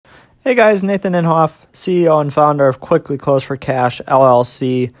Hey guys, Nathan Inhofe, CEO and founder of Quickly Close for Cash,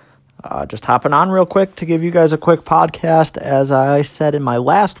 LLC. Just hopping on real quick to give you guys a quick podcast. As I said in my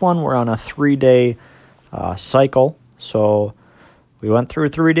last one, we're on a 3-day cycle. So we went through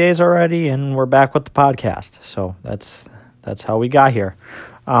 3 days already and we're back with the podcast. So that's how we got here.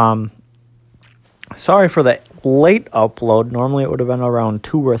 Sorry for the late upload. Normally it would have been around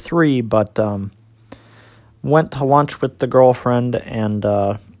 2 or 3, but went to lunch with the girlfriend and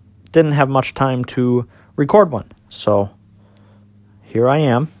didn't have much time to record one. So here I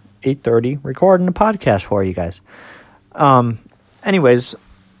am, 8:30, recording a podcast for you guys. Anyways,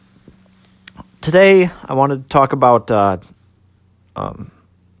 today I wanted to talk about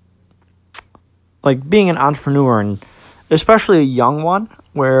like being an entrepreneur, and especially a young one,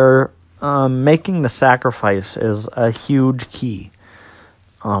 where making the sacrifice is a huge key.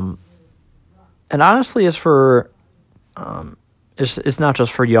 And honestly, it's not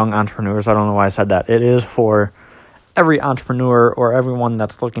just for young entrepreneurs. I don't know why I said that. It is for every entrepreneur or everyone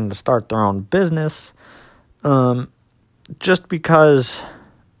that's looking to start their own business. Just because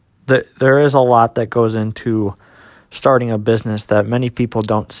there is a lot that goes into starting a business that many people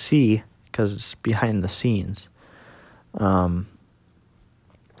don't see because it's behind the scenes. So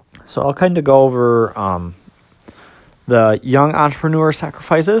I'll kind of go over the young entrepreneur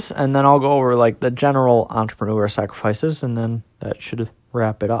sacrifices, and then I'll go over like the general entrepreneur sacrifices, and then that should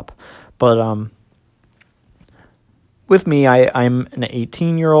wrap it up. But with me, I'm an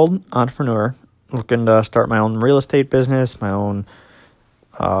 18-year-old entrepreneur looking to start my own real estate business, my own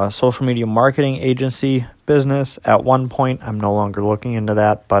social media marketing agency business. At one point, I'm no longer looking into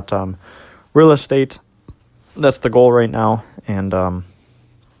that, but real estate, that's the goal right now. And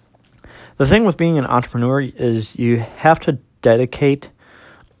the thing with being an entrepreneur is you have to dedicate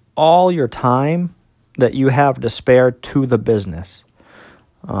all your time that you have to spare to the business.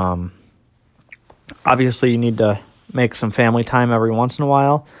 Obviously, you need to make some family time every once in a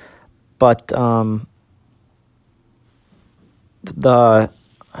while, but the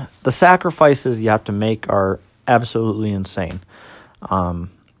sacrifices you have to make are absolutely insane.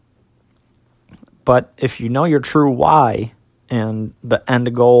 But if you know your true why and the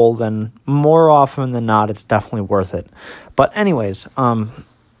end goal, then more often than not, it's definitely worth it. But anyways,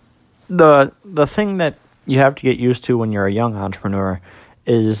 the thing that you have to get used to when you're a young entrepreneur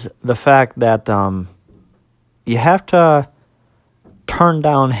is the fact that you have to turn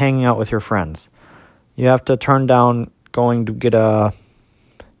down hanging out with your friends. You have to turn down going to get a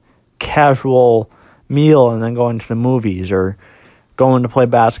casual meal and then going to the movies or going to play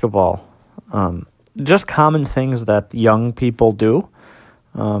basketball. Just common things that young people do.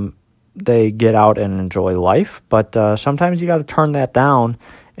 They get out and enjoy life, but sometimes you got to turn that down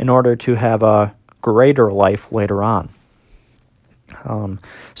in order to have a greater life later on.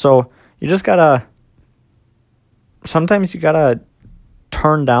 So you just gotta, sometimes you gotta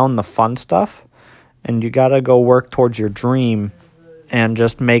turn down the fun stuff, and you gotta go work towards your dream and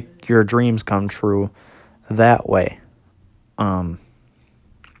just make your dreams come true that way.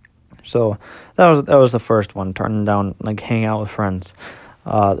 So that was the first one, turning down, like, hanging out with friends.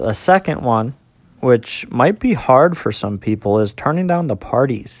 The second one, which might be hard for some people, is turning down the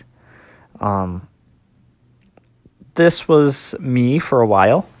parties. This was me for a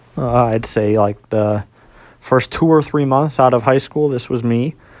while. I'd say like the first 2 or 3 months out of high school, this was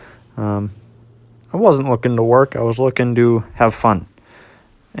me. I wasn't looking to work. I was looking to have fun.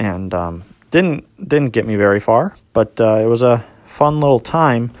 And didn't get me very far, but it was a fun little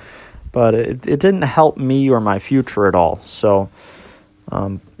time. But it didn't help me or my future at all. So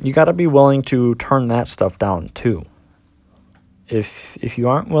you got to be willing to turn that stuff down too. If you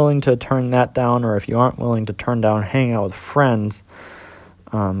aren't willing to turn that down, or if you aren't willing to turn down hanging out with friends,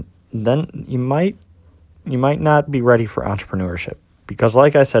 then you might not be ready for entrepreneurship. Because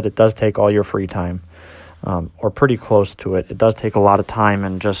like I said, it does take all your free time, or pretty close to it. It does take a lot of time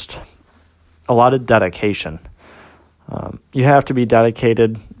and just a lot of dedication. You have to be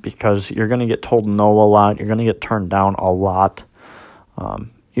dedicated because you're going to get told no a lot. You're going to get turned down a lot.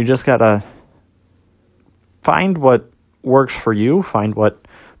 You just got to find what works for you, find what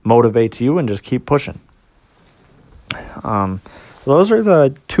motivates you, and just keep pushing. Those are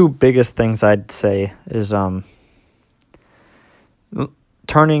the two biggest things I'd say is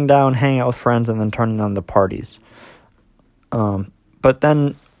turning down hanging out with friends and then turning down the parties. But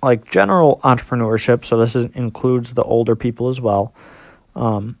then, like, general entrepreneurship, so this includes the older people as well.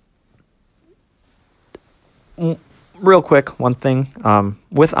 Real quick, one thing,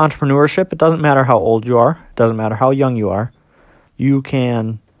 with entrepreneurship, it doesn't matter how old you are, it doesn't matter how young you are. You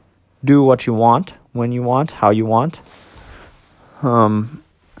can do what you want, when you want, how you want.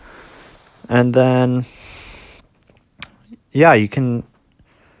 And then, yeah, you can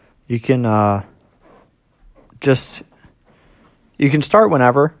start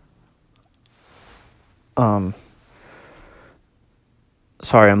whenever. Sorry,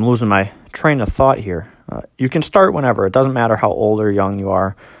 I'm losing my train of thought here. You can start whenever. It doesn't matter how old or young you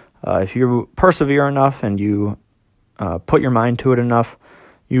are. If you persevere enough and you put your mind to it enough,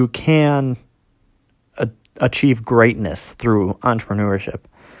 you can achieve greatness through entrepreneurship.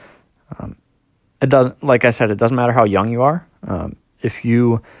 It doesn't, like I said, it doesn't matter how young you are. If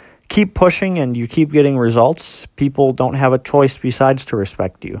you keep pushing and you keep getting results, people don't have a choice besides to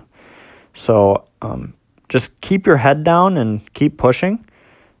respect you. So just keep your head down and keep pushing,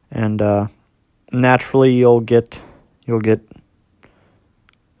 and naturally you'll get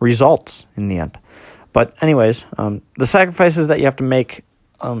results in the end. But anyways, the sacrifices that you have to make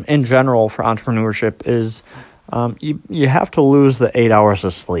in general for entrepreneurship is you have to lose the 8 hours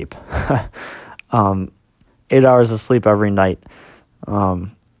of sleep. 8 hours of sleep every night.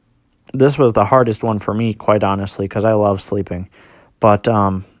 This was the hardest one for me, quite honestly, because I love sleeping. But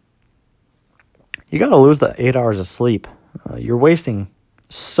you got to lose the 8 hours of sleep. You're wasting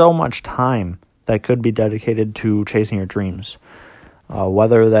so much time that could be dedicated to chasing your dreams.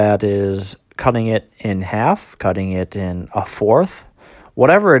 Whether that is cutting it in half, cutting it in a fourth,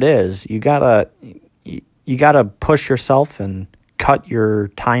 whatever it is, you gotta push yourself and cut your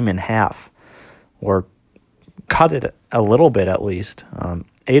time in half, or cut it a little bit at least.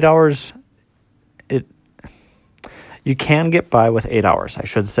 8 hours, you can get by with 8 hours. I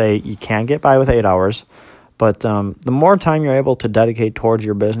should say you can get by with 8 hours, but the more time you're able to dedicate towards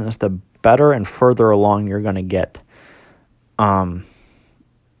your business, the better and further along you're going to get.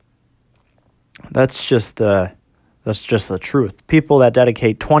 That's just the truth. People that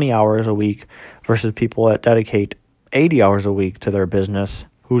dedicate 20 hours a week versus people that dedicate 80 hours a week to their business,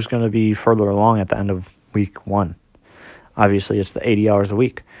 who's going to be further along at the end of week one? Obviously, it's the 80 hours a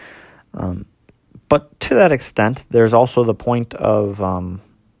week. But to that extent, there's also the point of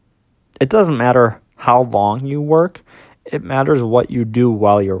it doesn't matter how long you work. It matters what you do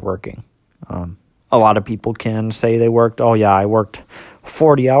while you're working. A lot of people can say they I worked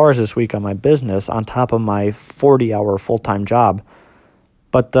 40 hours this week on my business on top of my 40-hour full-time job.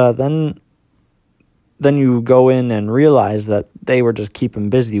 But then you go in and realize that they were just keeping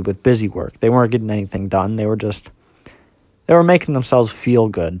busy with busy work. They weren't getting anything done. They were making themselves feel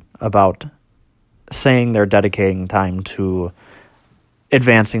good about saying they're dedicating time to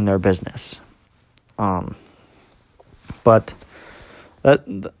advancing their business. But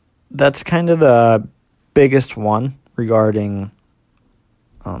that's kind of the biggest one regarding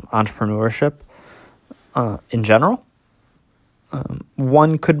entrepreneurship in general.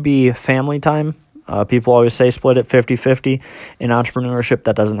 One could be family time. People always say split it 50-50. In entrepreneurship,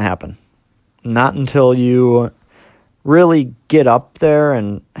 that doesn't happen. Not until you really get up there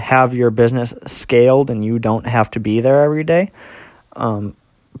and have your business scaled and you don't have to be there every day.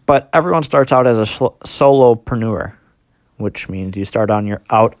 But everyone starts out as a solopreneur, which means you start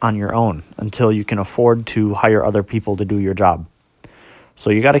out on your own until you can afford to hire other people to do your job. So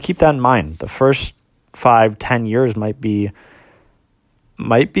you got to keep that in mind. The first 5-10 years might be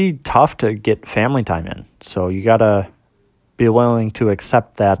tough to get family time in. So you got to be willing to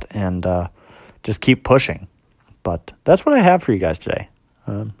accept that and just keep pushing. But that's what I have for you guys today.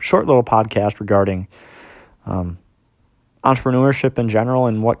 Short little podcast regarding entrepreneurship in general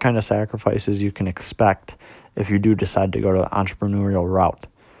and what kind of sacrifices you can expect if you do decide to go to the entrepreneurial route.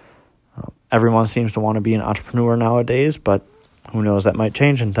 Everyone seems to want to be an entrepreneur nowadays, but who knows, that might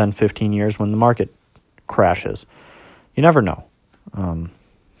change in 10, 15 years when the market crashes. You never know.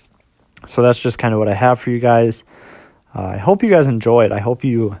 So that's just kind of what I have for you guys. I hope you guys enjoyed. I hope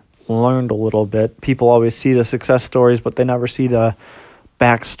you learned a little bit. People always see the success stories, but they never see the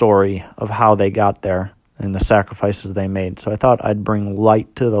backstory of how they got there and the sacrifices they made. So I thought I'd bring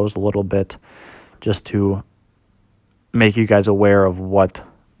light to those a little bit just to make you guys aware of what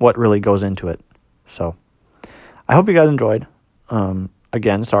really goes into it. So I hope you guys enjoyed.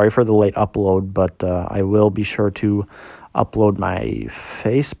 Again, sorry for the late upload, but I will be sure to upload my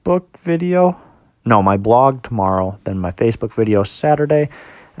my blog tomorrow, then my Facebook video Saturday,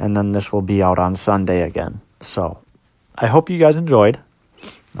 and then this will be out on Sunday again. So I hope you guys enjoyed.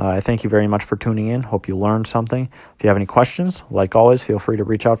 I thank you very much for tuning in. Hope you learned something. If you have any questions, like always, feel free to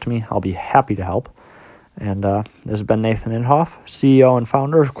reach out to me. I'll be happy to help. And this has been Nathan Inhofe, CEO and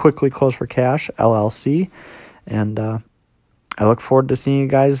founder of Quickly Close for Cash, LLC. And I look forward to seeing you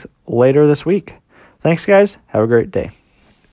guys later this week. Thanks, guys. Have a great day.